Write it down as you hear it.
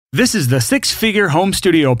This is the Six Figure Home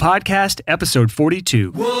Studio Podcast, episode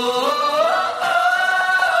 42. You're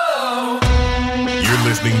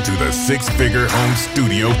listening to the Six Figure Home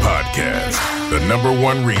Studio Podcast, the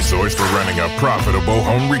 #1 resource for running a profitable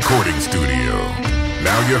home recording studio.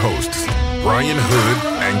 Now your hosts, Brian Hood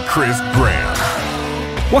and Chris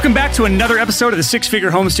Graham. Welcome back to another episode of the Six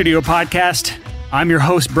Figure Home Studio Podcast. I'm your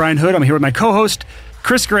host, Brian Hood. I'm here with my co-host,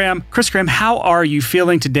 Chris Graham. Chris Graham, how are you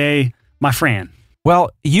feeling today, my friend?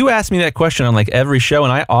 Well, you ask me that question on like every show,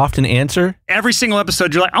 and I often answer. Every single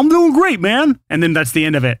episode, you're like, I'm doing great, man. And then that's the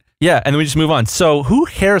end of it. Yeah, and then we just move on. So who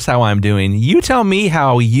cares how I'm doing? You tell me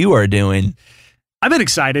how you are doing. I've been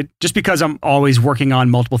excited just because I'm always working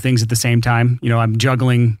on multiple things at the same time. You know, I'm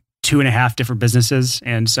juggling 2.5 different businesses.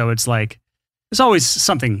 And so it's like, there's always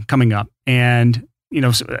something coming up. And, you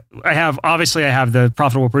know, so I have the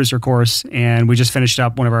Profitable Producer course, and we just finished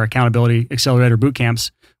up one of our Accountability Accelerator boot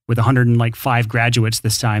camps with 105 graduates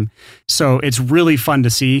this time. So it's really fun to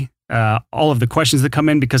see all of the questions that come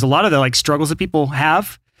in, because a lot of the like struggles that people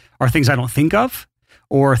have are things I don't think of,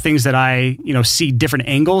 or things that I, see different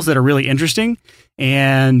angles that are really interesting.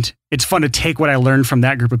 And it's fun to take what I learned from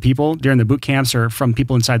that group of people during the boot camps, or from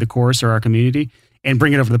people inside the course or our community, and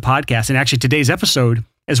bring it over to the podcast. And actually today's episode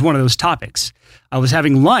is one of those topics. I was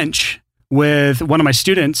having lunch with one of my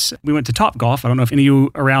students. We went to Topgolf. I don't know if any of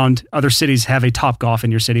you around other cities have a Topgolf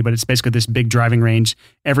in your city, but it's basically this big driving range.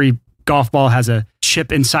 Every golf ball has a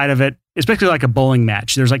chip inside of it. It's basically like a bowling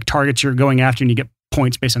match. There's like targets you're going after, and you get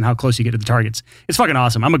points based on how close you get to the targets. It's fucking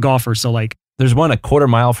awesome. I'm a golfer, so like... There's one a quarter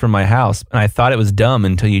mile from my house, and I thought it was dumb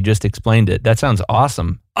until you just explained it. That sounds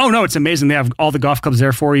awesome. Oh, no, it's amazing. They have all the golf clubs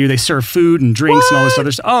there for you. They serve food and drinks and all this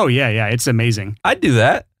other stuff. Oh, yeah. It's amazing. I'd do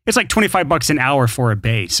that. It's like $25 an hour for a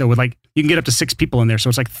bay. So with like, you can get up to 6 people in there. So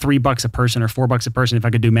it's like $3 a person or $4 a person if I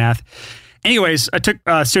could do math. Anyways, I took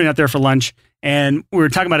a student out there for lunch, and we were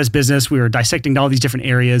talking about his business. We were dissecting all these different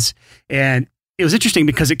areas, and it was interesting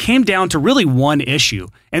because it came down to really one issue.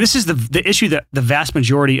 And this is the issue that the vast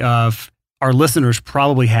majority of our listeners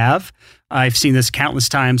probably have. I've seen this countless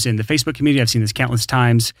times in the Facebook community. I've seen this countless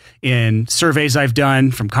times in surveys I've done,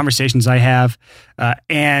 from conversations I have.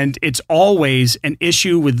 And it's always an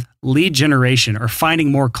issue with lead generation, or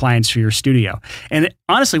finding more clients for your studio. And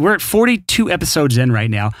honestly, we're at 42 episodes in right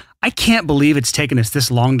now. I can't believe it's taken us this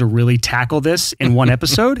long to really tackle this in one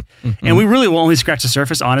episode. And we really will only scratch the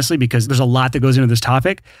surface, honestly, because there's a lot that goes into this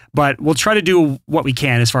topic. But we'll try to do what we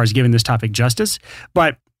can as far as giving this topic justice.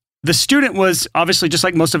 But the student was obviously, just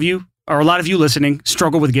like most of you, or a lot of you listening,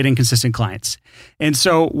 struggle with getting consistent clients. And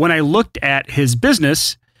so when I looked at his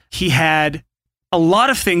business, he had a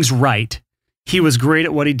lot of things right. He was great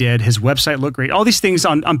at what he did. His website looked great. All these things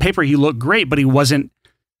on paper, he looked great, but he wasn't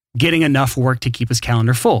getting enough work to keep his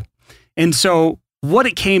calendar full. And so what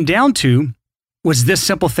it came down to was this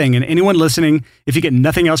simple thing. And anyone listening, if you get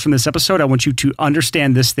nothing else from this episode, I want you to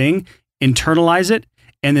understand this thing, internalize it,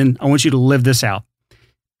 and then I want you to live this out.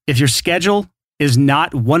 If your schedule is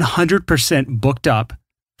not 100% booked up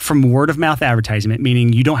from word of mouth advertisement,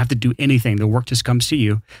 meaning you don't have to do anything, the work just comes to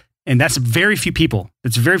you. And that's very few people.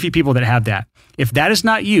 It's very few people that have that. If that is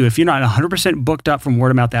not you, if you're not 100% booked up from word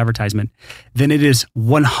of mouth advertisement, then it is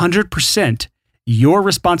 100% your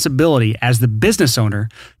responsibility as the business owner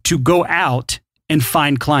to go out and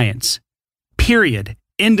find clients. Period.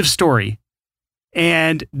 End of story.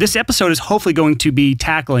 And this episode is hopefully going to be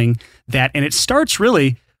tackling that. And it starts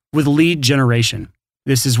really with lead generation.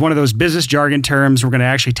 This is one of those business jargon terms we're going to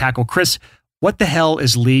actually tackle. Chris, what the hell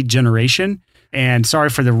is lead generation? And sorry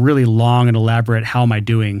for the really long and elaborate how am I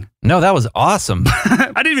doing? No, that was awesome.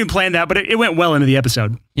 I didn't even plan that, but it went well into the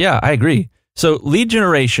episode. Yeah, I agree. So lead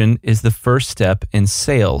generation is the first step in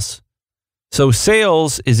sales. So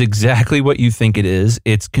sales is exactly what you think it is.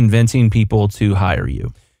 It's convincing people to hire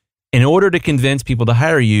you. In order to convince people to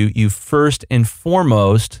hire you, you first and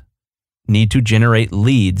foremost need to generate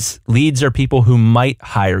leads. Leads are people who might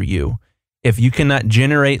hire you. If you cannot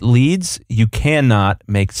generate leads, you cannot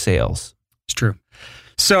make sales. It's true.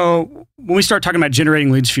 So when we start talking about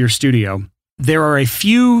generating leads for your studio, there are a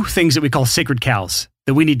few things that we call sacred cows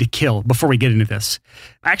that we need to kill before we get into this.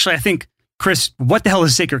 Actually, I think, Chris, what the hell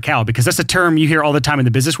is a sacred cow? Because that's a term you hear all the time in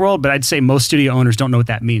the business world, but I'd say most studio owners don't know what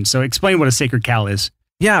that means. So explain what a sacred cow is.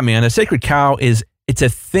 Yeah, man. A sacred cow it's a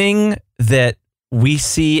thing that we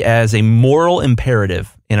see as a moral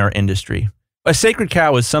imperative in our industry. A sacred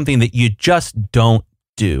cow is something that you just don't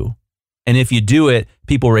do. And if you do it,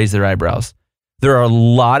 people raise their eyebrows. There are a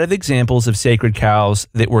lot of examples of sacred cows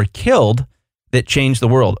that were killed that changed the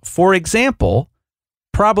world. For example,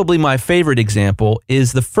 probably my favorite example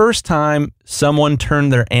is the first time someone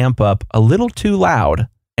turned their amp up a little too loud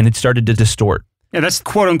and it started to distort. Yeah, that's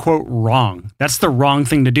quote unquote wrong. That's the wrong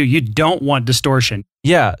thing to do. You don't want distortion.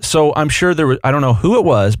 Yeah. So I'm sure there was, I don't know who it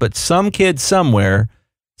was, but some kid somewhere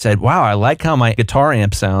said, wow, I like how my guitar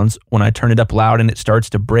amp sounds when I turn it up loud and it starts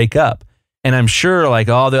to break up. And I'm sure like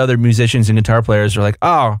all the other musicians and guitar players are like,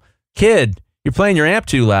 oh, kid, you're playing your amp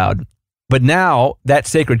too loud. But now that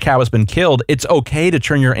sacred cow has been killed, it's okay to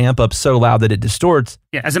turn your amp up so loud that it distorts.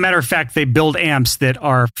 Yeah, as a matter of fact, they build amps that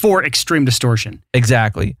are for extreme distortion.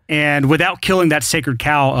 Exactly. And without killing that sacred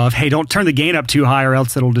cow of, hey, don't turn the gain up too high or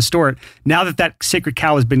else it'll distort. Now that sacred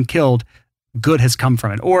cow has been killed, good has come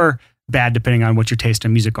from it, or bad, depending on what your taste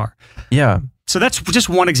in music are. Yeah. So that's just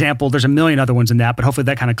one example. There's a million other ones in that, but hopefully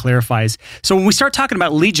that kind of clarifies. So when we start talking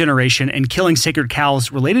about lead generation and killing sacred cows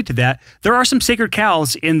related to that, there are some sacred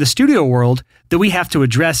cows in the studio world that we have to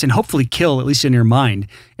address and hopefully kill, at least in your mind.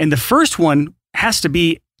 And the first one has to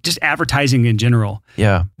be just advertising in general.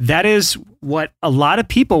 Yeah. That is what a lot of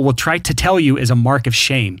people will try to tell you is a mark of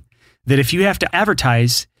shame, that if you have to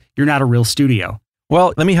advertise, you're not a real studio.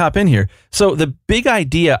 Well, let me hop in here. So the big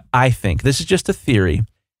idea, I think, this is just a theory,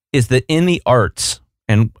 is that in the arts,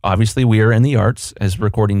 and obviously we are in the arts as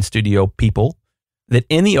recording studio people, that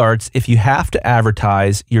in the arts, if you have to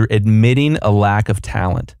advertise, you're admitting a lack of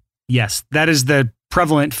talent. Yes, that is the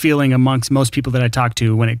prevalent feeling amongst most people that I talk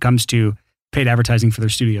to when it comes to paid advertising for their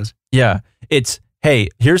studios. Yeah, it's, hey,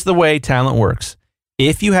 here's the way talent works.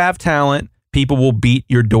 If you have talent, people will beat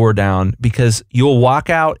your door down because you'll walk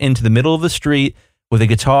out into the middle of the street with a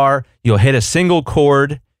guitar, you'll hit a single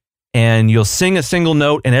chord, and you'll sing a single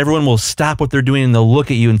note and everyone will stop what they're doing and they'll look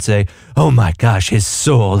at you and say, oh my gosh, his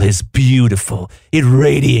soul is beautiful. It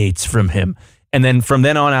radiates from him. And then from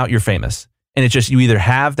then on out, you're famous. And it's just, you either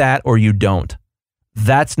have that or you don't.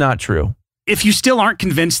 That's not true. If you still aren't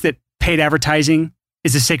convinced that paid advertising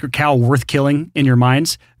is a sacred cow worth killing in your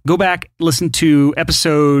minds, go back, listen to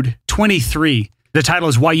episode 23. The title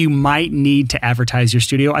is Why You Might Need to Advertise Your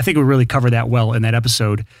Studio. I think we really cover that well in that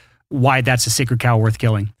episode, why that's a sacred cow worth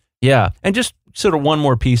killing. Yeah. And just sort of one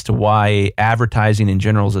more piece to why advertising in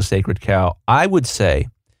general is a sacred cow. I would say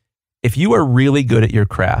if you are really good at your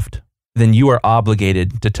craft, then you are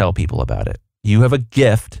obligated to tell people about it. You have a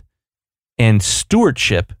gift, and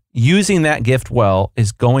stewardship, using that gift well,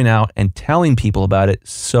 is going out and telling people about it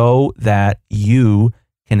so that you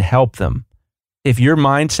can help them. If your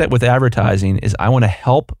mindset with advertising is I want to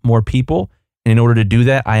help more people, and in order to do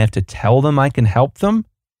that, I have to tell them I can help them,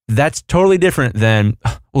 that's totally different than,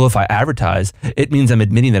 well, if I advertise, it means I'm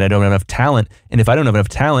admitting that I don't have enough talent. And if I don't have enough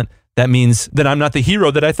talent, that means that I'm not the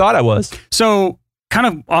hero that I thought I was. So kind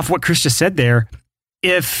of off what Chris just said there,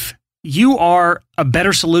 if you are a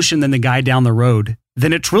better solution than the guy down the road,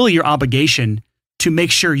 then it's really your obligation to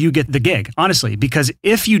make sure you get the gig, honestly, because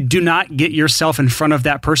if you do not get yourself in front of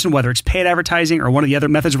that person, whether it's paid advertising or one of the other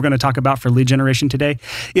methods we're going to talk about for lead generation today,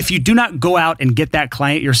 if you do not go out and get that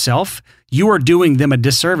client yourself, you are doing them a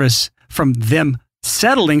disservice from them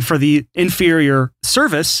settling for the inferior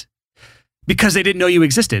service because they didn't know you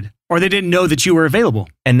existed or they didn't know that you were available.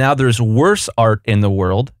 And now there's worse art in the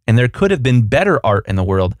world, and there could have been better art in the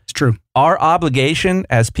world. It's true. Our obligation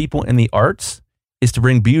as people in the arts is to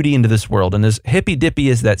bring beauty into this world. And as hippy-dippy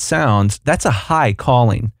as that sounds, that's a high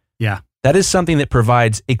calling. Yeah. That is something that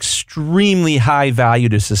provides extremely high value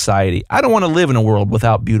to society. I don't want to live in a world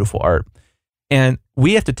without beautiful art. And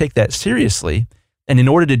we have to take that seriously. And in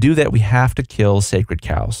order to do that, we have to kill sacred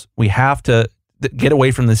cows. We have to get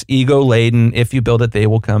away from this ego-laden, if you build it, they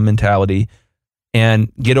will come mentality,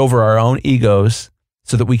 and get over our own egos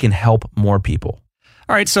so that we can help more people.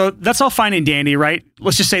 All right, so that's all fine and dandy, right?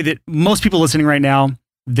 Let's just say that most people listening right now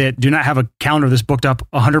that do not have a calendar that's booked up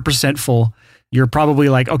 100% full, you're probably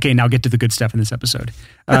like, okay, now get to the good stuff in this episode.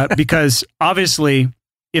 Because obviously,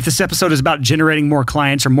 if this episode is about generating more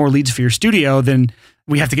clients or more leads for your studio, then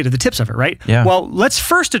we have to get to the tips of it, right? Yeah. Well, let's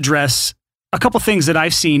first address a couple things that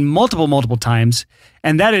I've seen multiple times,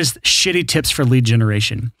 and that is shitty tips for lead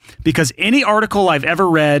generation. Because any article I've ever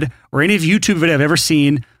read or any YouTube video I've ever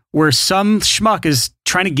seen where some schmuck is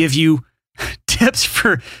trying to give you tips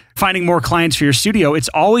for finding more clients for your studio, it's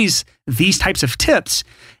always these types of tips.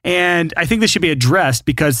 And I think this should be addressed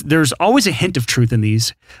because there's always a hint of truth in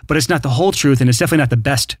these, but it's not the whole truth, and it's definitely not the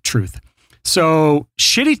best truth. So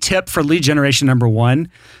shitty tip for lead generation number one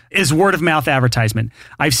is word of mouth advertisement.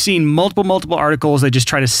 I've seen multiple articles that just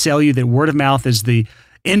try to sell you that word of mouth is the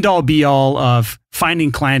end all be all of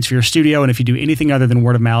finding clients for your studio. And if you do anything other than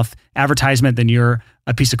word of mouth advertisement, then you're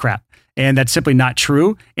a piece of crap. And that's simply not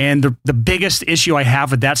true. And the biggest issue I have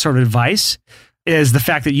with that sort of advice is the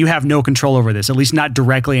fact that you have no control over this, at least not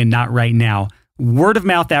directly and not right now. word of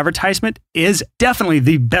mouth advertisement is definitely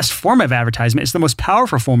the best form of advertisement. It's the most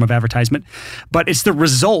powerful form of advertisement, but it's the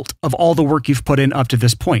result of all the work you've put in up to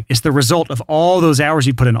this point. It's the result of all those hours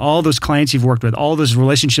you put in, all those clients you've worked with, all those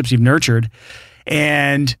relationships you've nurtured.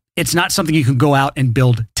 And it's not something you can go out and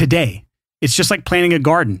build today. It's just like planting a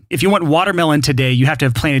garden. If you want watermelon today, you have to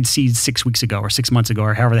have planted seeds 6 weeks ago or 6 months ago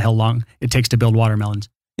or however the hell long it takes to build watermelons.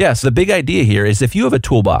 Yes, the big idea here is if you have a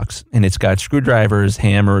toolbox and it's got screwdrivers,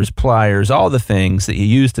 hammers, pliers, all the things that you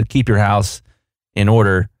use to keep your house in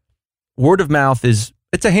order, word of mouth it's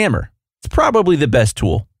a hammer. It's probably the best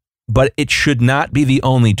tool, but it should not be the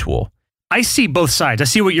only tool. I see both sides. I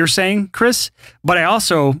see what you're saying, Chris, but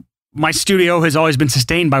my studio has always been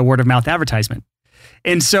sustained by word of mouth advertisement.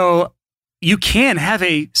 And so you can have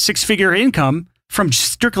a 6-figure income from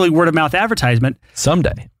strictly word of mouth advertisement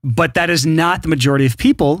someday, but that is not the majority of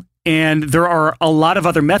people. And there are a lot of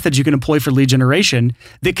other methods you can employ for lead generation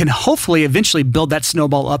that can hopefully eventually build that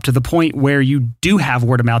snowball up to the point where you do have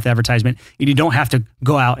word of mouth advertisement and you don't have to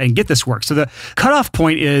go out and get this work. So the cutoff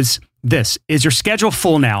point is this: is your schedule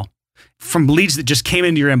full now from leads that just came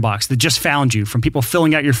into your inbox, that just found you, from people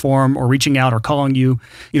filling out your form or reaching out or calling you?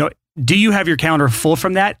 Do you have your calendar full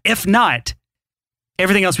from that? If not,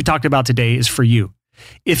 everything else we talked about today is for you.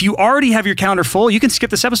 If you already have your calendar full, you can skip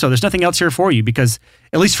this episode. There's nothing else here for you, because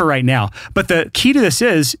at least for right now. But the key to this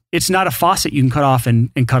is it's not a faucet you can cut off and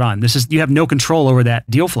cut on. You have no control over that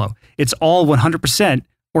deal flow. It's all 100%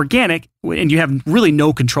 organic, and you have really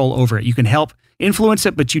no control over it. You can help influence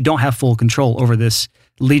it, but you don't have full control over this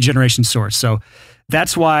lead generation source. So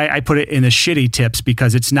that's why I put it in the shitty tips,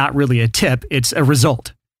 because it's not really a tip. It's a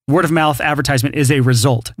result. Word of mouth advertisement is a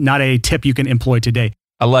result, not a tip you can employ today.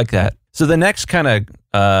 I like that. So the next kind of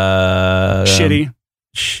shitty.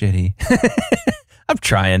 I'm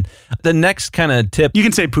trying. The next kind of tip. You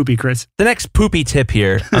can say poopy, Chris. The next poopy tip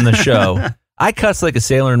here on the show. I cuss like a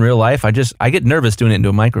sailor in real life. I get nervous doing it into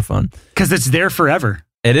a microphone. Because it's there forever.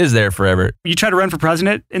 It is there forever. You try to run for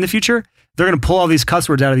president in the future, they're going to pull all these cuss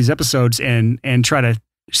words out of these episodes and try to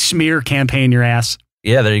smear campaign your ass.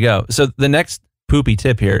 Yeah, there you go. So the next poopy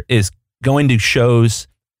tip here is going to shows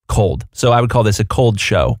cold. So I would call this a cold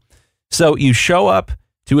show. So you show up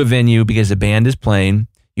to a venue because a band is playing,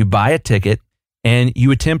 you buy a ticket, and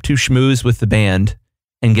you attempt to schmooze with the band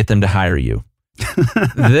and get them to hire you.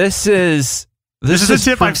 This is a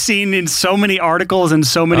tip I've seen in so many articles and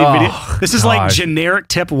so many videos. This is like generic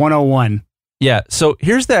tip 101. Yeah. So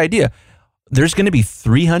here's the idea. There's going to be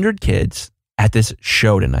 300 kids at this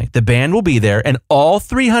show tonight. The band will be there, and all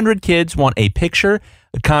 300 kids want a picture,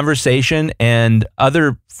 a conversation, and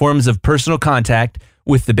other forms of personal contact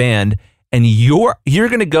with the band. And you're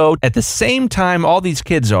going to go at the same time all these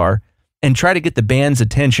kids are and try to get the band's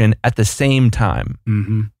attention at the same time.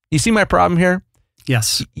 Mm-hmm. You see my problem here?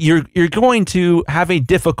 Yes. You're going to have a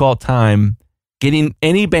difficult time getting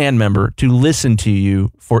any band member to listen to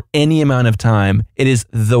you for any amount of time. It is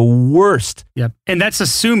the worst. Yep. And that's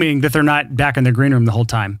assuming that they're not back in the green room the whole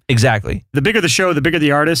time. Exactly. The bigger the show, the bigger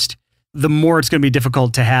the artist, the more it's going to be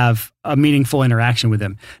difficult to have a meaningful interaction with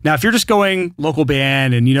them. Now, if you're just going local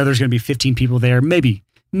band and there's going to be 15 people there, maybe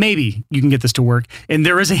you can get this to work. And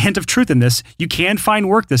there is a hint of truth in this. You can find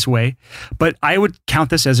work this way, but I would count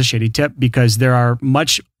this as a shitty tip, because there are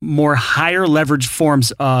much more higher leverage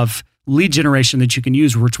forms of lead generation that you can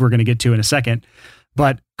use, which we're going to get to in a second.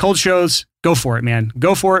 But cold shows, go for it, man.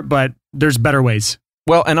 Go for it, but there's better ways.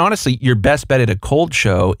 Well, and honestly, your best bet at a cold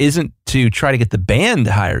show isn't to try to get the band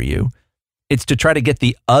to hire you. It's to try to get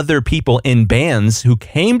the other people in bands who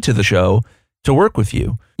came to the show to work with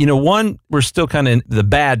you. We're still kind of in the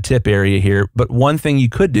bad tip area here, but one thing you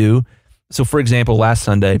could do. So for example, last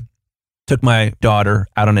Sunday, took my daughter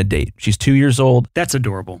out on a date. She's 2 years old. That's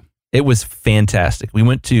adorable. It was fantastic. We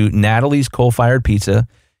went to Natalie's Coal-Fired Pizza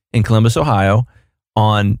in Columbus, Ohio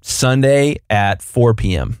on Sunday at 4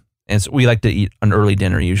 p.m. And so we like to eat an early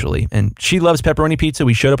dinner usually. And she loves pepperoni pizza.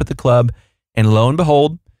 We showed up at the club, and lo and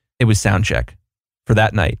behold, it was sound check for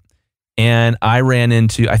that night. And I ran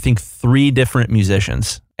into, I think, 3 different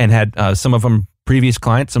musicians, and had some of them previous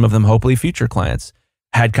clients, some of them hopefully future clients,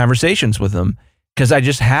 had conversations with them, because I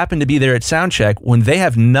just happened to be there at sound check when they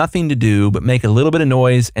have nothing to do but make a little bit of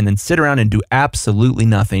noise and then sit around and do absolutely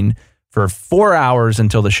nothing for 4 hours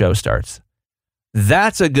until the show starts.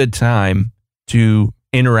 That's a good time to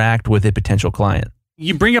interact with a potential client.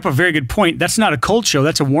 You bring up a very good point. That's not a cold show.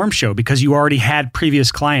 That's a warm show, because you already had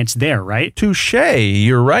previous clients there, right? Touché.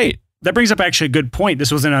 You're right. That brings up actually a good point.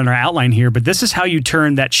 This wasn't on our outline here, but this is how you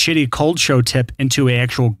turn that shitty cold show tip into an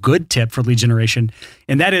actual good tip for lead generation.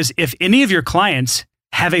 And that is, if any of your clients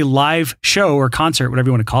have a live show or concert, whatever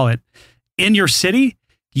you want to call it, in your city,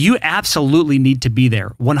 you absolutely need to be there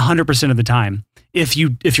 100% of the time if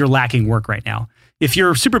you're lacking work right now. If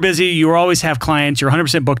you're super busy, you always have clients, you're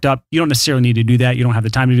 100% booked up, you don't necessarily need to do that. You don't have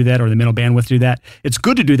the time to do that or the mental bandwidth to do that. It's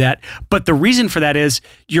good to do that. But the reason for that is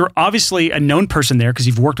you're obviously a known person there because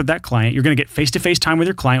you've worked with that client. You're going to get face-to-face time with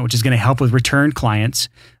your client, which is going to help with return clients,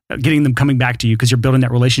 getting them coming back to you because you're building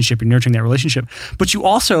that relationship, you're nurturing that relationship. But you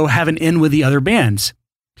also have an in with the other bands.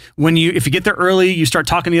 If you get there early, you start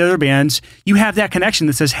talking to the other bands, you have that connection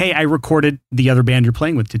that says, hey, I recorded the other band you're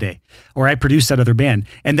playing with today, or I produced that other band.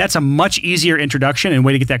 And that's a much easier introduction and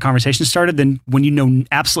way to get that conversation started than when you know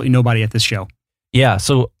absolutely nobody at this show. Yeah,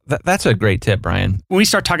 so that's a great tip, Brian. When we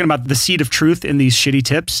start talking about the seed of truth in these shitty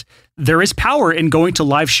tips, there is power in going to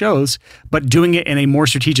live shows, but doing it in a more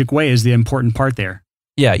strategic way is the important part there.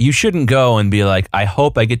 Yeah, you shouldn't go and be like, I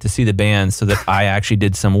hope I get to see the band so that I actually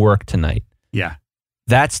did some work tonight. Yeah.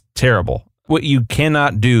 That's terrible. What you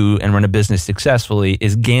cannot do and run a business successfully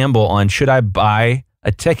is gamble on, should I buy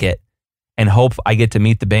a ticket and hope I get to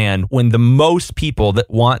meet the band when the most people that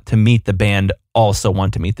want to meet the band also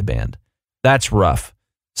want to meet the band. That's rough.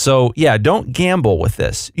 So yeah, don't gamble with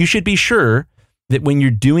this. You should be sure that when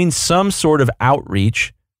you're doing some sort of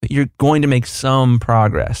outreach, that you're going to make some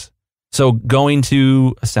progress. So going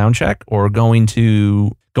to a sound check or going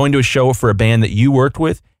to a show for a band that you worked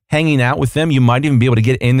with, hanging out with them, you might even be able to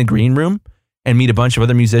get in the green room and meet a bunch of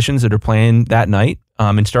other musicians that are playing that night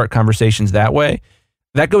and start conversations that way.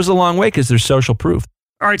 That goes a long way because there's social proof.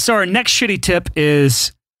 All right, so our next shitty tip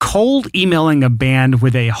is cold emailing a band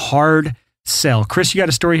with a hard sell. Chris, you got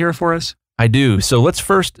a story here for us? I do. So let's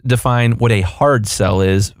first define what a hard sell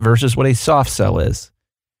is versus what a soft sell is.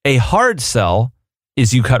 A hard sell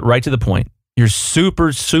is you cut right to the point. You're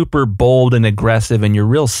super, super bold and aggressive and you're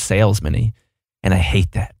real salesman-y. And I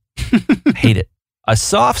hate that. Hate it. A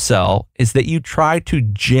soft sell is that you try to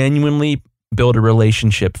genuinely build a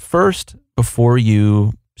relationship first before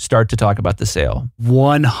you start to talk about the sale.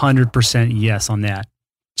 100% yes on that.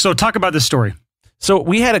 So talk about this story. So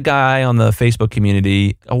we had a guy on the Facebook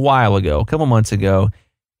community a while ago, a couple months ago,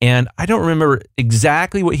 and I don't remember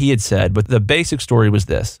exactly what he had said, but the basic story was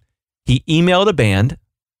this. He emailed a band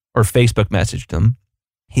or Facebook messaged them.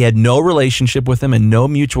 He had no relationship with them and no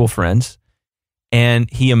mutual friends.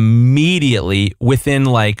 And he immediately, within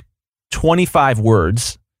like 25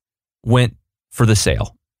 words, went for the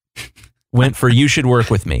sale. Went for, you should work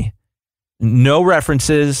with me. No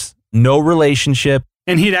references, no relationship.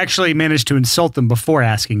 And he'd actually managed to insult them before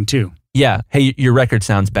asking too. Yeah. Hey, your record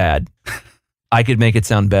sounds bad. I could make it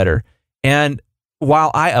sound better. And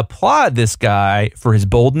while I applaud this guy for his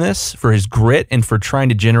boldness, for his grit, and for trying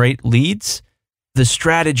to generate leads, the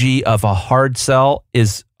strategy of a hard sell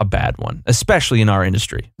is a bad one, especially in our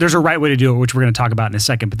industry. There's a right way to do it, which we're going to talk about in a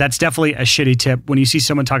second, but that's definitely a shitty tip. When you see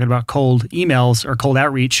someone talking about cold emails or cold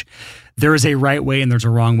outreach, there is a right way and there's a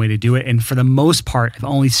wrong way to do it. And for the most part, I've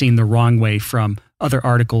only seen the wrong way from other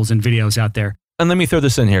articles and videos out there. And let me throw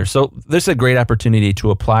this in here. So this is a great opportunity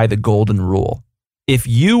to apply the golden rule. If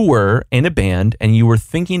you were in a band and you were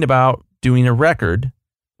thinking about doing a record,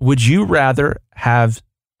 would you rather have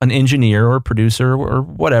an engineer or producer or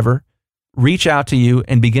whatever reach out to you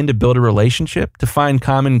and begin to build a relationship, to find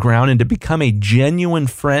common ground and to become a genuine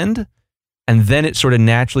friend, and then it sort of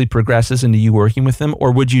naturally progresses into you working with them?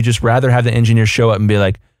 Or would you just rather have the engineer show up and be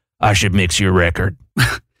like, I should mix your record? You're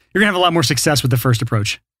going to have a lot more success with the first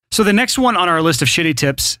approach. So the next one on our list of shitty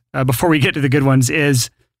tips, before we get to the good ones, is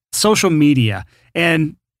social media.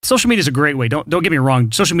 And social media is a great way. Don't get me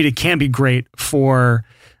wrong. Social media can be great for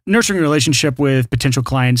nurturing a relationship with potential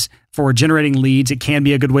clients, for generating leads. It can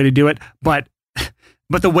be a good way to do it, but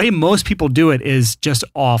the way most people do it is just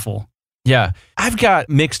awful. Yeah, I've got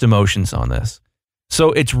mixed emotions on this.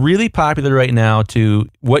 So it's really popular right now to,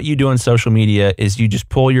 what you do on social media is you just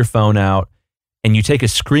pull your phone out and you take a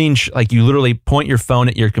screenshot, like you literally point your phone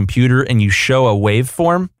at your computer and you show a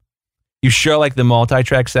waveform. You show like the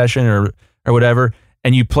multi-track session or whatever,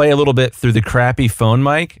 and you play a little bit through the crappy phone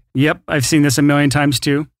mic. Yep, I've seen this a million times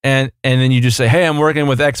too. And then you just say, hey, I'm working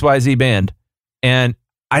with XYZ band. And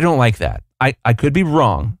I don't like that. I could be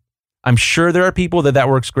wrong. I'm sure there are people that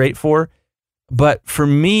works great for. But for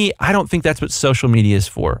me, I don't think that's what social media is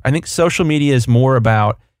for. I think social media is more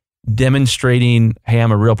about demonstrating, hey,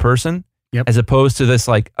 I'm a real person. Yep. As opposed to this,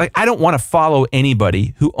 like I don't want to follow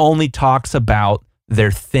anybody who only talks about their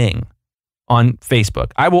thing on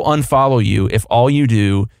Facebook. I will unfollow you if all you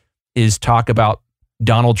do is talk about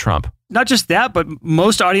Donald Trump. Not just that, but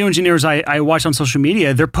most audio engineers I watch on social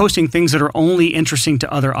media, they're posting things that are only interesting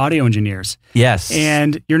to other audio engineers. Yes.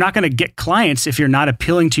 And you're not going to get clients if you're not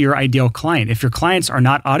appealing to your ideal client. If your clients are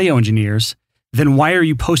not audio engineers, then why are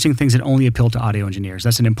you posting things that only appeal to audio engineers?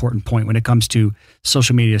 That's an important point when it comes to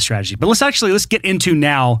social media strategy. But let's get into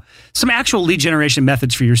now some actual lead generation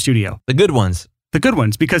methods for your studio. The good ones. The good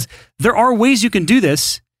ones, because there are ways you can do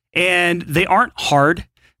this and they aren't hard,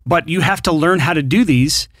 but you have to learn how to do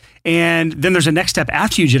these. And then there's a next step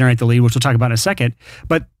after you generate the lead, which we'll talk about in a second.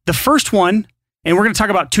 But the first one, and we're going to talk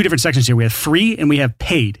about two different sections here. We have free and we have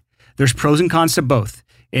paid. There's pros and cons to both.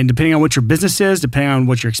 And depending on what your business is, depending on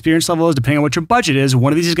what your experience level is, depending on what your budget is,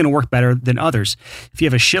 one of these is going to work better than others. If you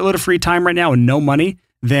have a shitload of free time right now and no money,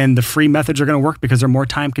 then the free methods are going to work because they're more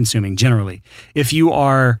time consuming generally. If you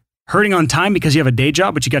are hurting on time because you have a day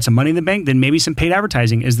job, but you got some money in the bank, then maybe some paid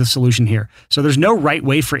advertising is the solution here. So there's no right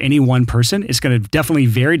way for any one person. It's going to definitely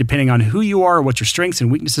vary depending on who you are, what your strengths and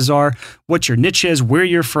weaknesses are, what your niche is, where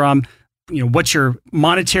you're from, what your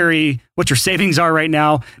savings are right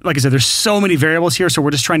now. Like I said, there's so many variables here. So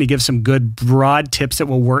we're just trying to give some good broad tips that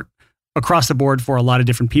will work across the board for a lot of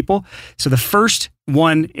different people. So the first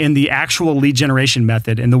one in the actual lead generation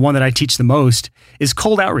method, and the one that I teach the most, is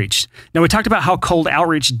cold outreach. Now, we talked about how cold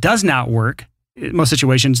outreach does not work in most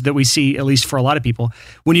situations that we see, at least for a lot of people,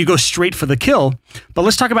 when you go straight for the kill. But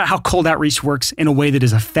let's talk about how cold outreach works in a way that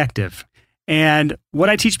is effective. And what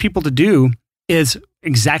I teach people to do is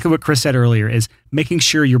exactly what Chris said earlier, is making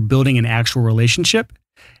sure you're building an actual relationship.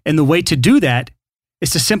 And the way to do that is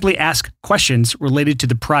to simply ask questions related to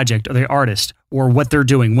the project or the artist or what they're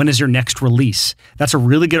doing. When is your next release? That's a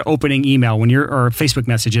really good opening email or Facebook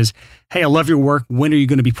messages. Hey, I love your work. When are you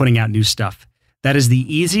going to be putting out new stuff? That is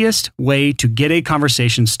the easiest way to get a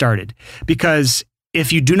conversation started, because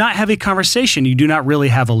if you do not have a conversation, you do not really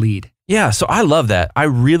have a lead. Yeah, so I love that. I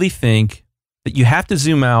really think that you have to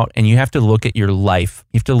zoom out and you have to look at your life.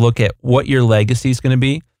 You have to look at what your legacy is going to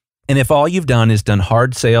be. And if all you've done is done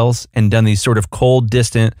hard sales and done these sort of cold,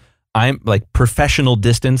 distant, I'm like professional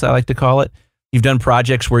distance, I like to call it. You've done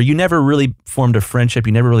projects where you never really formed a friendship,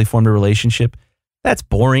 you never really formed a relationship. That's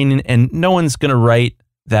boring, and no one's going to write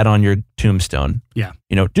that on your tombstone. Yeah.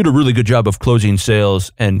 Did a really good job of closing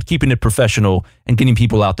sales and keeping it professional and getting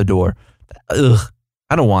people out the door. Ugh,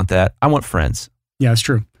 I don't want that. I want friends. Yeah, that's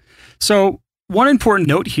true. So one important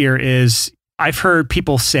note here is I've heard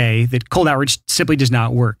people say that cold outreach simply does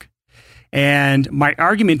not work. And my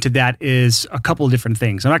argument to that is a couple of different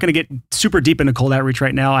things. I'm not going to get super deep into cold outreach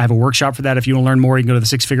right now. I have a workshop for that. If you want to learn more, you can go to the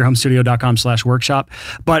sixfigurehomestudio.com/workshop.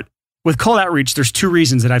 But with cold outreach, there's two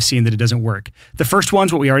reasons that I've seen that it doesn't work. The first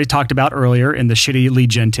one's what we already talked about earlier in the shitty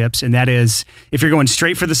lead gen tips. And that is, if you're going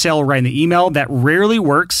straight for the sale right in the email, that rarely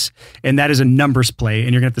works. And that is a numbers play.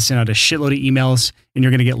 And you're going to have to send out a shitload of emails, and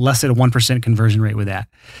you're going to get less than a 1% conversion rate with that.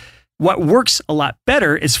 What works a lot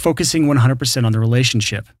better is focusing 100% on the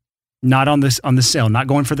relationship. Not on the sale, not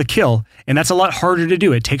going for the kill. And that's a lot harder to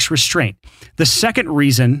do. It takes restraint. The second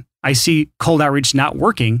reason I see cold outreach not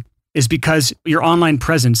working is because your online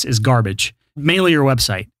presence is garbage, mainly your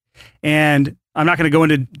website. And I'm not going to go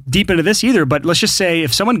deep into this either, but let's just say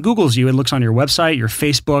if someone Googles you and looks on your website, your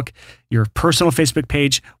Facebook, your personal Facebook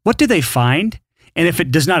page, what do they find? And if it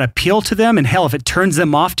does not appeal to them, and hell, if it turns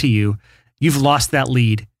them off to you, you've lost that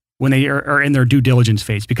lead when they are in their due diligence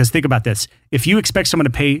phase. Because think about this. If you expect someone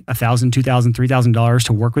to pay $1,000, $2,000, $3,000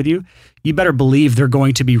 to work with you, you better believe they're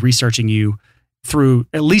going to be researching you through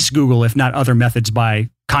at least Google, if not other methods,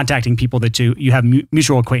 by contacting people that you have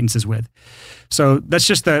mutual acquaintances with. So that's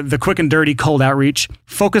just the quick and dirty cold outreach.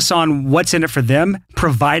 Focus on what's in it for them,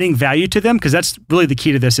 providing value to them, because that's really the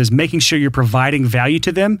key to this, is making sure you're providing value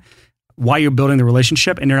to them while you're building the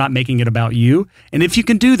relationship and you're not making it about you. And if you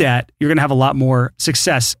can do that, you're going to have a lot more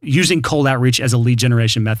success using cold outreach as a lead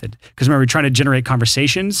generation method. Because remember, we're trying to generate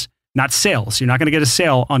conversations, not sales. You're not going to get a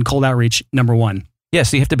sale on cold outreach, number one. Yeah,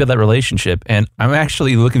 so you have to build that relationship. And I'm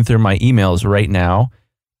actually looking through my emails right now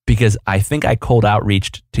because I think I cold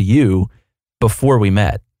outreached to you before we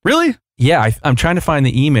met. Really? Yeah, I'm trying to find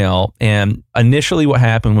the email. And initially what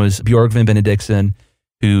happened was Björgvin Benediktsson,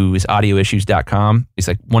 who is audioissues.com. He's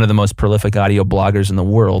like one of the most prolific audio bloggers in the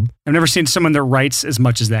world. I've never seen someone that writes as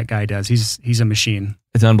much as that guy does. He's a machine.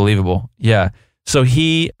 It's unbelievable. Yeah. So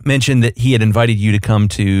he mentioned that he had invited you to come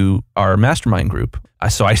to our mastermind group.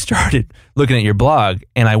 So I started looking at your blog,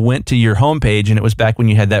 and I went to your homepage, and it was back when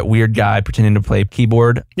you had that weird guy pretending to play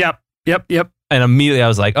keyboard. Yep. And immediately I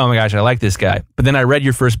was like, oh my gosh, I like this guy. But then I read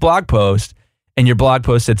your first blog post, and your blog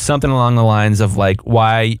post said something along the lines of like,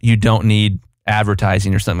 why you don't need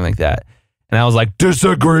advertising or something like that. And I was like,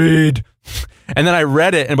 disagreed. And then I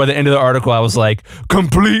read it, and by the end of the article, I was like,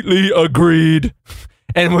 completely agreed.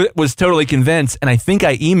 And was totally convinced. And I think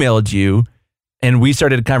I emailed you, and we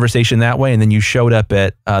started a conversation that way. And then you showed up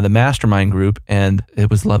at the mastermind group, and it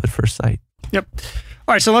was love at first sight. Yep.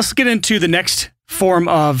 All right, so let's get into the next form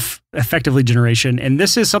of effective lead generation. And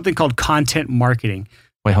this is something called content marketing.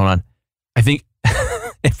 Wait, hold on. I think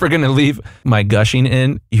if we're going to leave my gushing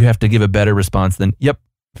in, you have to give a better response than, yep.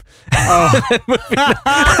 Oh.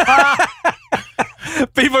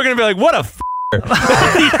 People are going to be like, what a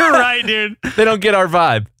You're right, dude. They don't get our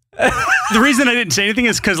vibe. The reason I didn't say anything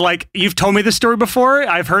is because, like, you've told me this story before.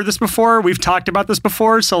 I've heard this before. We've talked about this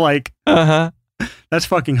before. So, like, that's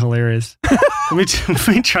fucking hilarious. Let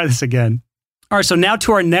me try this again. All right, so now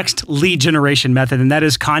to our next lead generation method, and that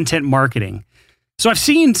is content marketing. So I've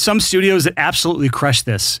seen some studios that absolutely crush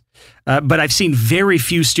this, but I've seen very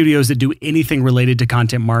few studios that do anything related to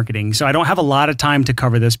content marketing. So I don't have a lot of time to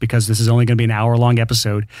cover this because this is only going to be an hour-long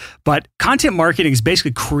episode. But content marketing is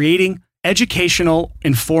basically creating educational,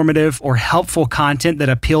 informative, or helpful content that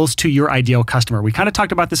appeals to your ideal customer. We kind of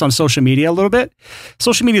talked about this on social media a little bit.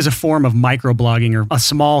 Social media is a form of microblogging, or a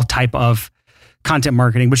small type of content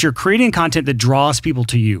marketing, but you're creating content that draws people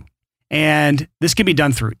to you. And this can be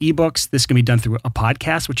done through ebooks. This can be done through a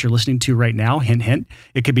podcast, which you're listening to right now. Hint, hint.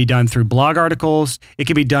 It could be done through blog articles. It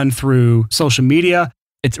could be done through social media.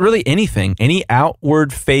 It's really anything, any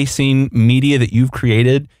outward facing media that you've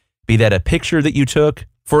created, be that a picture that you took.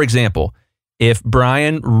 For example, if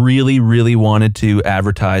Brian really, really wanted to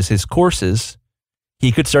advertise his courses,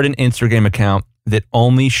 he could start an Instagram account that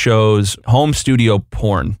only shows home studio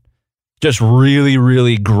porn. Just really,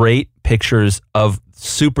 really great pictures of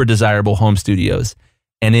super desirable home studios.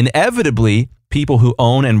 And inevitably, people who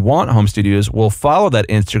own and want home studios will follow that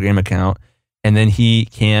Instagram account, and then he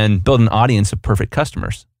can build an audience of perfect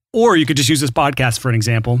customers. Or you could just use this podcast for an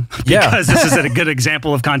example, because this is a good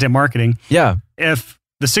example of content marketing. Yeah. If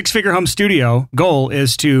the Six Figure Home Studio goal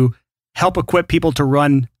is to help equip people to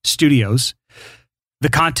run studios, the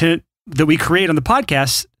content that we create on the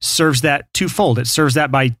podcast serves that twofold. It serves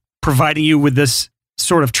that by providing you with this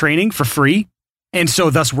sort of training for free. And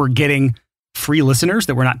so thus we're getting free listeners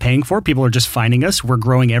that we're not paying for. People are just finding us. We're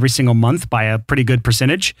growing every single month by a pretty good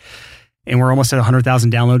percentage. And we're almost at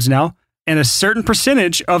 100,000 downloads now. And a certain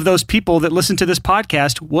percentage of those people that listen to this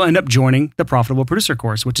podcast will end up joining the Profitable Producer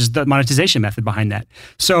course, which is the monetization method behind that.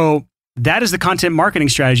 So that is the content marketing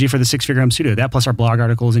strategy for the Six Figure Home Studio. That plus our blog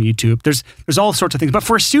articles and YouTube. There's all sorts of things. But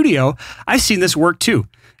for a studio, I've seen this work too.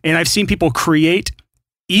 And I've seen people create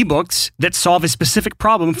ebooks that solve a specific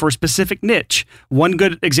problem for a specific niche. One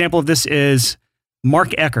good example of this is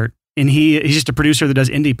Mark Eckert, and he's just a producer that does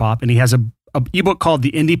indie pop, and he has a ebook called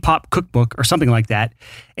the Indie Pop Cookbook or something like that,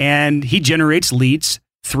 and he generates leads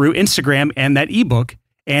through Instagram and that ebook,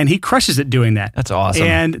 and he crushes it doing that. That's awesome.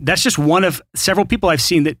 And that's just one of several people I've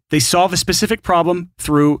seen that they solve a specific problem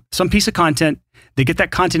through some piece of content. They get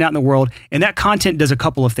that content out in the world, and that content does a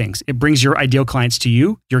couple of things. It brings your ideal clients to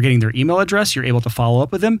you. You're getting their email address. You're able to follow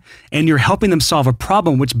up with them, and you're helping them solve a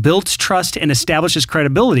problem, which builds trust and establishes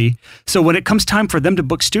credibility. So when it comes time for them to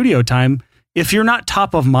book studio time, if you're not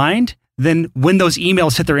top of mind, then when those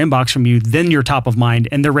emails hit their inbox from you, then you're top of mind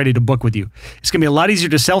and they're ready to book with you. It's going to be a lot easier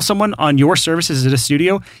to sell someone on your services at a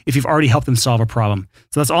studio if you've already helped them solve a problem.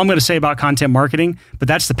 So that's all I'm going to say about content marketing, but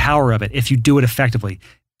that's the power of it if you do it effectively.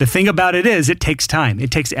 The thing about it is it takes time.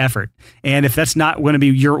 It takes effort. And if that's not going to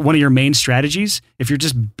be one of your main strategies, if you're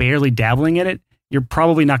just barely dabbling in it, you're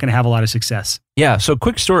probably not going to have a lot of success. Yeah. So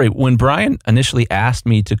quick story. When Brian initially asked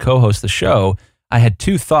me to co-host the show, I had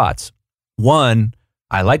two thoughts. One,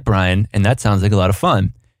 I like Brian, and that sounds like a lot of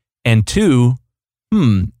fun. And two,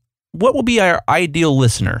 what will be our ideal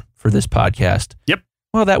listener for this podcast? Yep.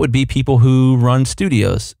 Well, that would be people who run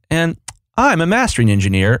studios. And I'm a mastering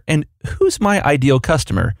engineer, and who's my ideal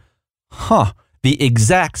customer? The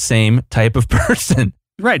exact same type of person.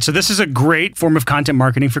 Right. So this is a great form of content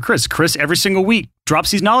marketing for Chris. Chris, every single week,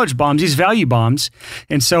 drops these knowledge bombs, these value bombs.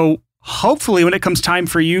 And so hopefully when it comes time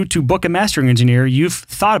for you to book a mastering engineer, you've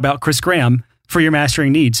thought about Chris Graham for your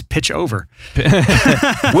mastering needs. Pitch over. And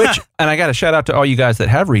I got to shout out to all you guys that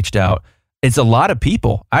have reached out. It's a lot of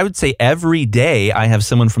people. I would say every day I have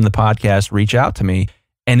someone from the podcast reach out to me,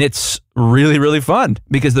 and it's really, really fun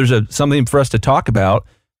because there's something for us to talk about,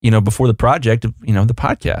 before the project of, the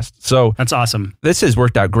podcast. So that's awesome. This has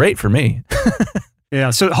worked out great for me.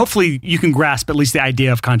 Yeah. So hopefully you can grasp at least the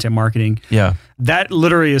idea of content marketing. Yeah. That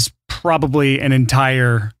literally is probably an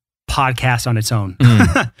entire podcast on its own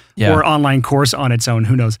or online course on its own.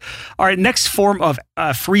 Who knows? All right. Next form of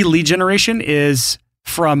free lead generation is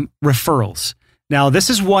from referrals. Now, this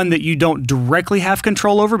is one that you don't directly have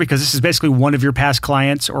control over because this is basically one of your past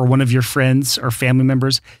clients or one of your friends or family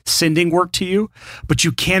members sending work to you, but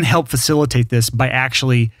you can help facilitate this by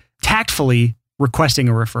actually tactfully requesting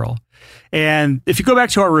a referral. And if you go back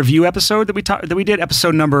to our review episode that we did,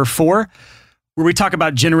 episode number 4, where we talk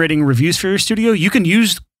about generating reviews for your studio, you can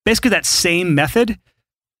use basically that same method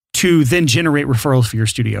to then generate referrals for your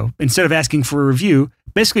studio. Instead of asking for a review,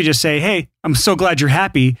 basically just say, hey, I'm so glad you're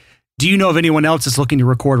happy. Do you know of anyone else that's looking to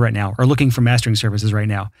record right now or looking for mastering services right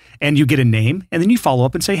now? And you get a name, and then you follow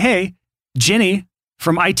up and say, hey, Jenny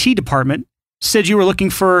from IT department said you were looking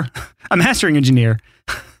for a mastering engineer.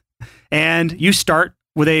 And you start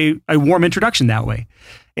with a warm introduction that way.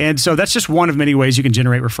 And so that's just one of many ways you can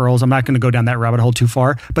generate referrals. I'm not going to go down that rabbit hole too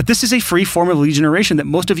far, but this is a free form of lead generation that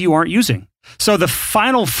most of you aren't using. So the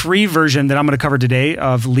final free version that I'm going to cover today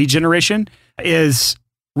of lead generation is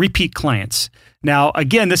repeat clients. Now,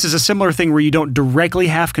 again, this is a similar thing where you don't directly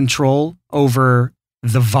have control over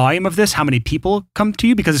the volume of this, how many people come to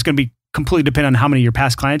you, because it's going to be completely dependent on how many of your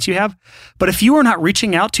past clients you have. But if you are not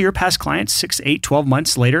reaching out to your past clients 6, 8, 12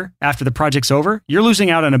 months later after the project's over, you're losing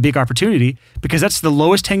out on a big opportunity because that's the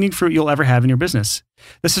lowest hanging fruit you'll ever have in your business.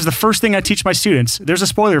 This is the first thing I teach my students. There's a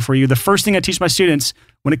spoiler for you. The first thing I teach my students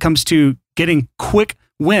when it comes to getting quick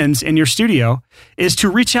wins in your studio is to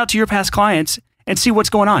reach out to your past clients and see what's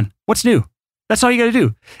going on. What's new? That's all you got to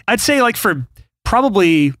do. I'd say like for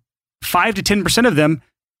probably 5 to 10% of them,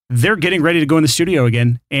 they're getting ready to go in the studio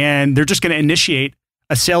again, and they're just going to initiate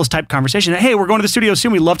a sales type conversation. Hey, we're going to the studio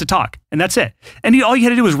soon. We'd love to talk. And that's it. And all you had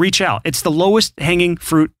to do was reach out. It's the lowest hanging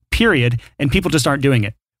fruit, period. And people just aren't doing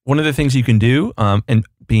it. One of the things you can do, and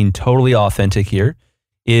being totally authentic here,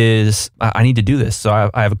 is I need to do this.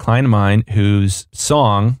 So I have a client of mine whose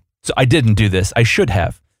song, so I didn't do this. I should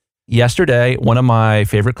have. Yesterday, one of my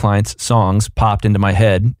favorite clients' songs popped into my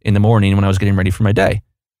head in the morning when I was getting ready for my day.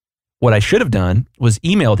 What I should have done was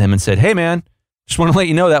emailed him and said, hey man, just want to let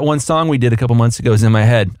you know that one song we did a couple months ago is in my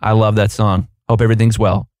head. I love that song. Hope everything's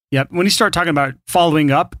well. Yep. When you start talking about following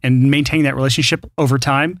up and maintaining that relationship over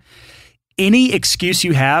time, any excuse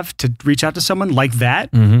you have to reach out to someone like that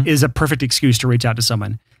is a perfect excuse to reach out to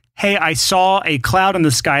someone. Hey, I saw a cloud in the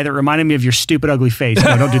sky that reminded me of your stupid, ugly face.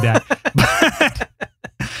 No, don't do that.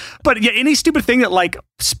 But yeah, any stupid thing that like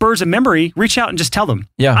spurs a memory, reach out and just tell them.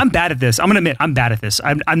 Yeah, I'm bad at this. I'm going to admit I'm bad at this.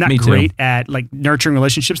 I'm not great at like nurturing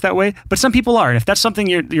relationships that way, but some people are. And if that's something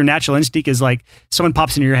your natural instinct is like someone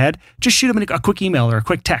pops into your head, just shoot them a quick email or a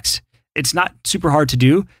quick text. It's not super hard to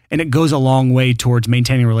do, and it goes a long way towards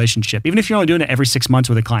maintaining a relationship. Even if you're only doing it every 6 months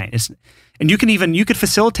with a client, and you could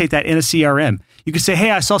facilitate that in a CRM. You could say,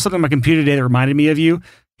 hey, I saw something on my computer today that reminded me of you.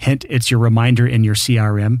 Hint, it's your reminder in your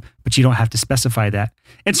CRM, but you don't have to specify that.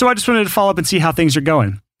 And so I just wanted to follow up and see how things are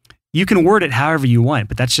going. You can word it however you want,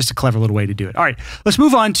 but that's just a clever little way to do it. All right, let's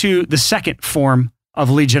move on to the second form of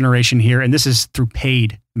lead generation here, and this is through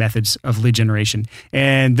paid methods of lead generation.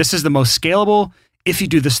 And this is the most scalable if you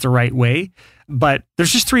do this the right way. But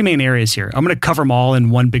there's just 3 main areas here. I'm going to cover them all in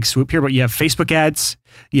one big swoop here, but you have Facebook ads,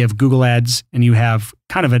 you have Google ads, and you have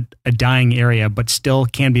kind of a dying area, but still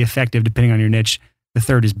can be effective depending on your niche. The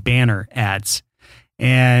third is banner ads.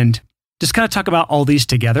 And just kind of talk about all these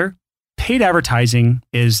together. Paid advertising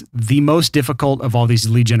is the most difficult of all these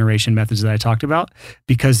lead generation methods that I talked about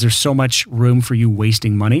because there's so much room for you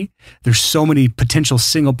wasting money. There's so many potential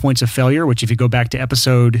single points of failure, which if you go back to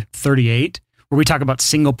episode 38, where we talk about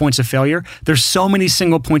single points of failure, there's so many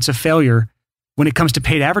single points of failure when it comes to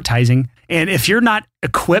paid advertising. And if you're not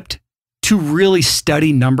equipped to really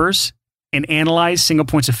study numbers and analyze single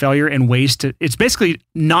points of failure and ways to, it's basically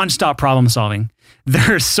nonstop problem solving.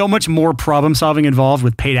 There's so much more problem solving involved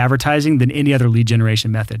with paid advertising than any other lead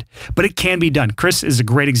generation method, but it can be done. Chris is a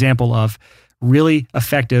great example of really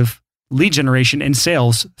effective lead generation and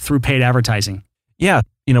sales through paid advertising. Yeah.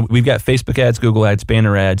 You know, we've got Facebook ads, Google ads,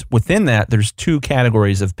 banner ads. Within that, there's 2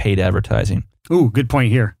 categories of paid advertising. Ooh, good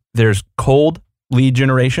point here. There's cold lead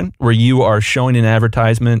generation, where you are showing an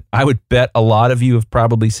advertisement. I would bet a lot of you have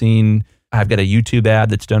probably seen, I've got a YouTube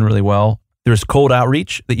ad that's done really well. There's cold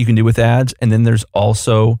outreach that you can do with ads, and then there's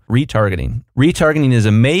also retargeting. Retargeting is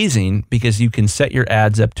amazing because you can set your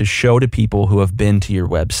ads up to show to people who have been to your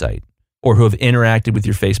website or who have interacted with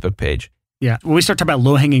your Facebook page. Yeah. When we start talking about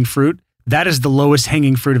low-hanging fruit, that is the lowest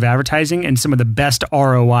hanging fruit of advertising and some of the best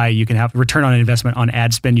ROI you can have, return on investment on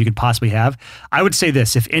ad spend you could possibly have. I would say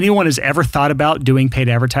this, if anyone has ever thought about doing paid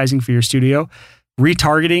advertising for your studio,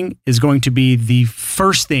 retargeting is going to be the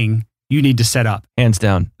first thing you need to set up. Hands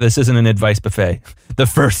down. This isn't an advice buffet. The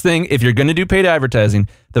first thing, if you're going to do paid advertising,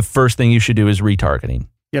 the first thing you should do is retargeting.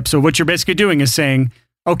 Yep. So what you're basically doing is saying,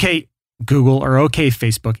 okay, Google or okay,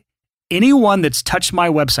 Facebook, anyone that's touched my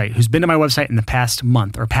website, who's been to my website in the past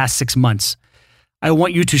month or past 6 months, I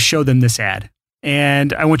want you to show them this ad.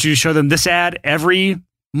 And I want you to show them this ad every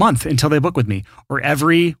month until they book with me, or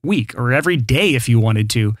every week, or every day if you wanted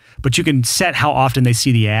to. But you can set how often they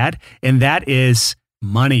see the ad, and that is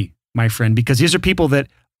money. my friend, because these are people that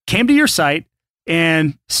came to your site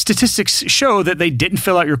and statistics show that they didn't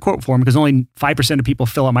fill out your quote form because only 5% of people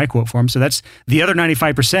fill out my quote form. So that's the other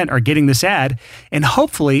 95% are getting this ad. And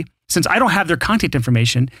hopefully, since I don't have their contact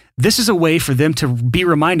information, this is a way for them to be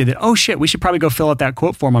reminded that, oh shit, we should probably go fill out that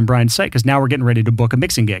quote form on Brian's site because now we're getting ready to book a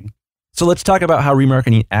mixing gig. So let's talk about how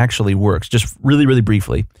remarketing actually works. Just really, really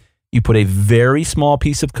briefly. You put a very small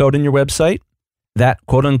piece of code in your website that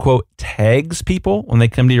quote unquote tags people when they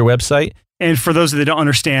come to your website. And for those that don't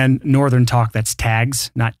understand Northern talk, that's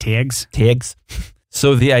tags, not tags. Tags.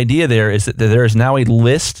 So the idea there is that there is now a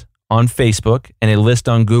list on Facebook and a list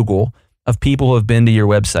on Google of people who have been to your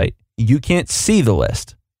website. You can't see the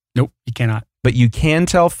list. Nope, you cannot. But you can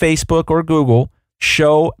tell Facebook or Google,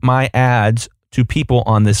 show my ads to people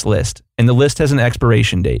on this list. And the list has an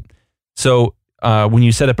expiration date. So when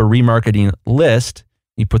you set up a remarketing list,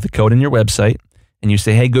 you put the code in your website and you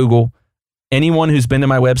say, hey, Google, anyone who's been to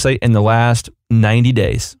my website in the last 90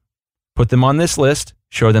 days, put them on this list,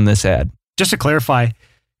 show them this ad. Just to clarify,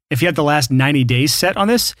 if you had the last 90 days set on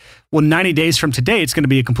this, well, 90 days from today, it's going to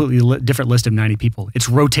be a completely different list of 90 people. It's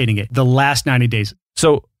rotating it the last 90 days.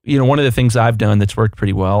 So, one of the things I've done that's worked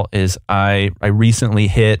pretty well is I recently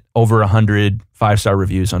hit over 100 5-star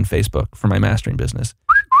reviews on Facebook for my mastering business.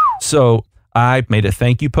 So I made a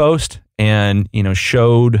thank you post and,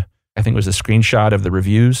 showed, I think it was a screenshot of the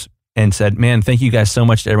reviews and said, man, thank you guys so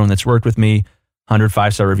much to everyone that's worked with me. 100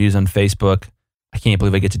 5-star reviews on Facebook. I can't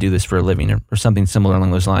believe I get to do this for a living or something similar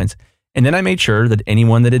along those lines. And then I made sure that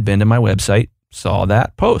anyone that had been to my website saw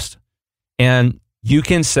that post. And you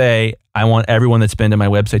can say, I want everyone that's been to my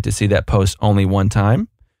website to see that post only one time.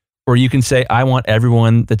 Or you can say, I want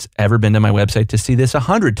everyone that's ever been to my website to see this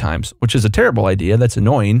 100 times, which is a terrible idea. That's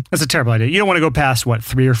annoying. That's a terrible idea. You don't want to go past,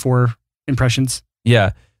 3 or 4 impressions?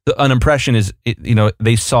 Yeah. An impression is,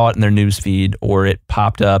 they saw it in their news feed or it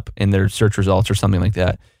popped up in their search results or something like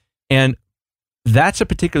that. And that's a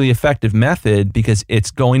particularly effective method because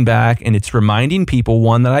it's going back and it's reminding people,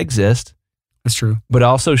 one, that I exist. That's true. But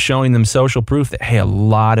also showing them social proof that, hey, a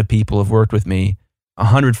lot of people have worked with me.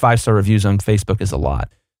 100 5-star reviews on Facebook is a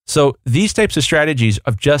lot. So these types of strategies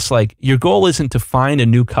of just like, your goal isn't to find a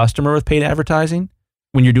new customer with paid advertising.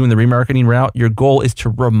 When you're doing the remarketing route, your goal is to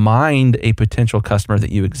remind a potential customer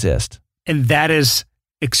that you exist. And that is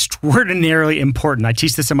extraordinarily important. I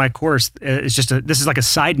teach this in my course. This is like a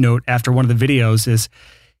side note after one of the videos is,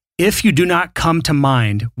 if you do not come to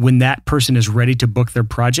mind when that person is ready to book their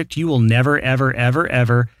project, you will never, ever, ever,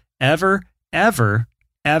 ever, ever, ever,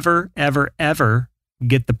 ever, ever, ever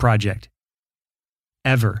get the project.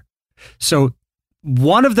 Ever. So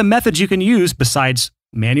one of the methods you can use besides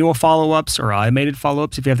manual follow-ups or automated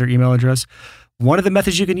follow-ups, if you have their email address, one of the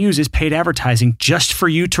methods you can use is paid advertising just for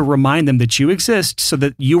you to remind them that you exist so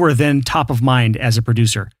that you are then top of mind as a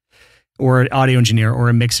producer or an audio engineer or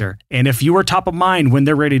a mixer. And if you are top of mind when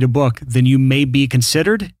they're ready to book, then you may be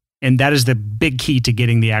considered. And that is the big key to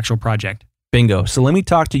getting the actual project. Bingo. So let me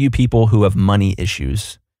talk to you people who have money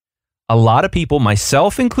issues. A lot of people,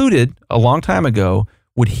 myself included, a long time ago,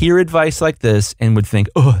 would hear advice like this and would think,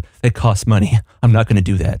 oh, that costs money. I'm not going to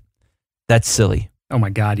do that. That's silly. Oh my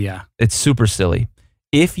God, yeah. It's super silly.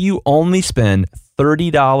 If you only spend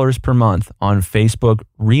 $30 per month on Facebook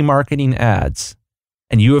remarketing ads,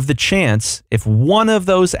 and you have the chance, if one of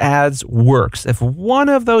those ads works, if one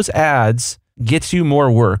of those ads gets you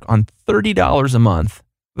more work on $30 a month,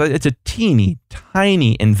 it's a teeny,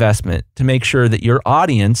 tiny investment to make sure that your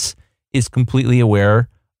audience is completely aware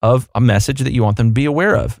of a message that you want them to be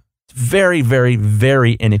aware of. It's very, very,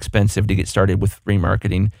 very inexpensive to get started with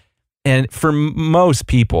remarketing. And for most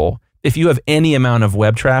people, if you have any amount of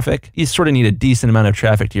web traffic, you sort of need a decent amount of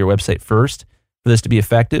traffic to your website first for this to be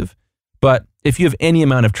effective. But if you have any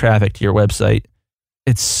amount of traffic to your website,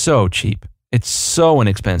 it's so cheap. It's so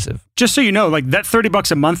inexpensive. Just so you know, like that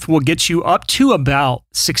 $30 a month will get you up to about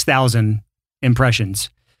 6,000 impressions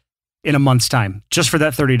in a month's time, just for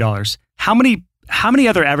that $30. How many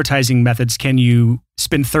other advertising methods can you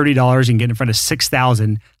spend $30 and get in front of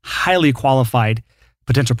 6,000 highly qualified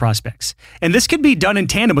potential prospects? And this could be done in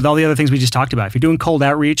tandem with all the other things we just talked about. If you're doing cold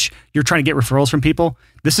outreach, you're trying to get referrals from people,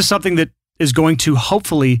 this is something that is going to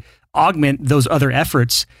hopefully augment those other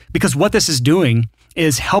efforts, because what this is doing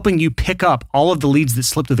is helping you pick up all of the leads that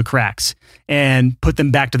slip through the cracks and put them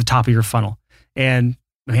back to the top of your funnel. And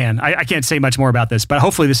man, I can't say much more about this, but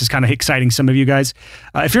hopefully this is kind of exciting some of you guys.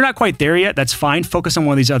 If you're not quite there yet, that's fine. Focus on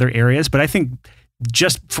one of these other areas. But I think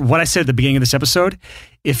just from what I said at the beginning of this episode,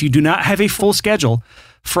 if you do not have a full schedule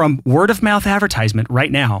from word of mouth advertisement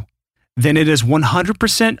right now, then it is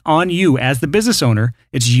 100% on you as the business owner.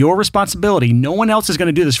 It's your responsibility. No one else is going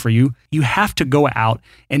to do this for you. You have to go out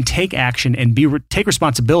and take action and take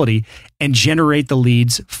responsibility and generate the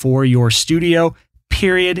leads for your studio,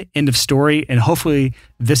 period, end of story. And hopefully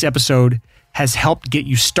this episode has helped get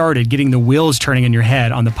you started, getting the wheels turning in your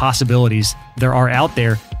head on the possibilities there are out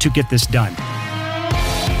there to get this done.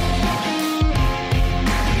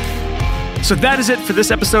 So that is it for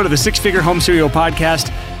this episode of the Six Figure Home Studio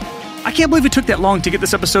Podcast. I can't believe it took that long to get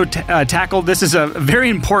this episode tackled. This is a very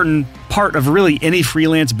important part of really any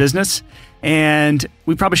freelance business. And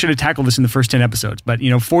we probably should have tackled this in the first 10 episodes. But,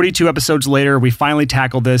 42 episodes later, we finally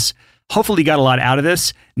tackled this. Hopefully got a lot out of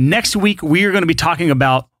this. Next week, we are going to be talking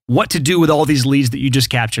about what to do with all these leads that you just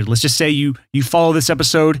captured. Let's just say you follow this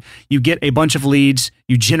episode, you get a bunch of leads,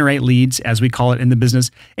 you generate leads, as we call it in the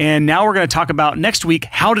business. And now we're going to talk about next week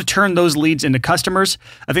how to turn those leads into customers.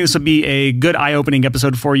 I think this will be a good eye-opening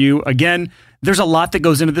episode for you. Again, there's a lot that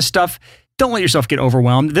goes into this stuff. Don't let yourself get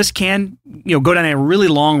overwhelmed. This can, go down a really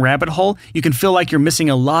long rabbit hole. You can feel like you're missing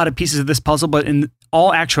a lot of pieces of this puzzle, but in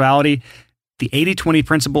all actuality, the 80-20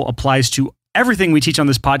 principle applies to everything we teach on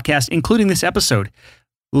this podcast, including this episode.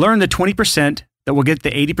 Learn the 20% that will get the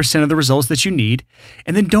 80% of the results that you need,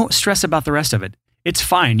 and then don't stress about the rest of it. It's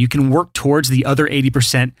fine. You can work towards the other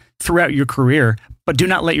 80% throughout your career, but do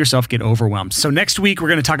not let yourself get overwhelmed. So next week, we're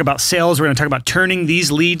going to talk about sales. We're going to talk about turning these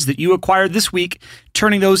leads that you acquired this week,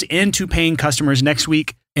 turning those into paying customers next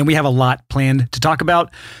week, and we have a lot planned to talk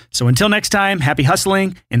about. So until next time, happy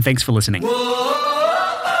hustling, and thanks for listening. Whoa.